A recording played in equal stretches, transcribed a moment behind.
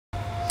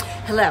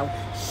Hello,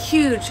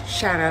 huge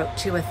shout out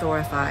to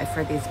Authorify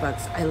for these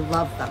books. I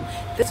love them.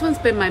 This one's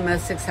been my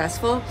most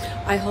successful.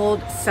 I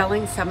hold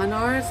selling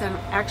seminars, and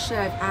actually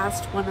I've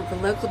asked one of the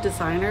local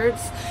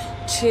designers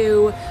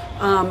to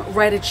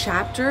write a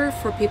chapter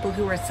for people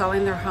who are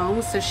selling their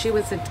homes. So she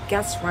was a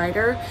guest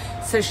writer.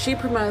 So she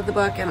promoted the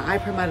book and I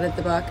promoted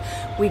the book.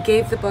 We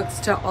gave the books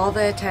to all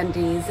the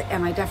attendees,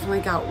 and I definitely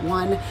got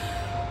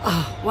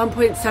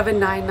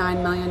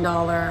 $1.799 million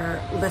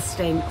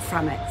listing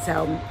from it.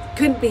 So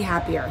couldn't be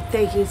happier.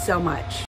 Thank you so much.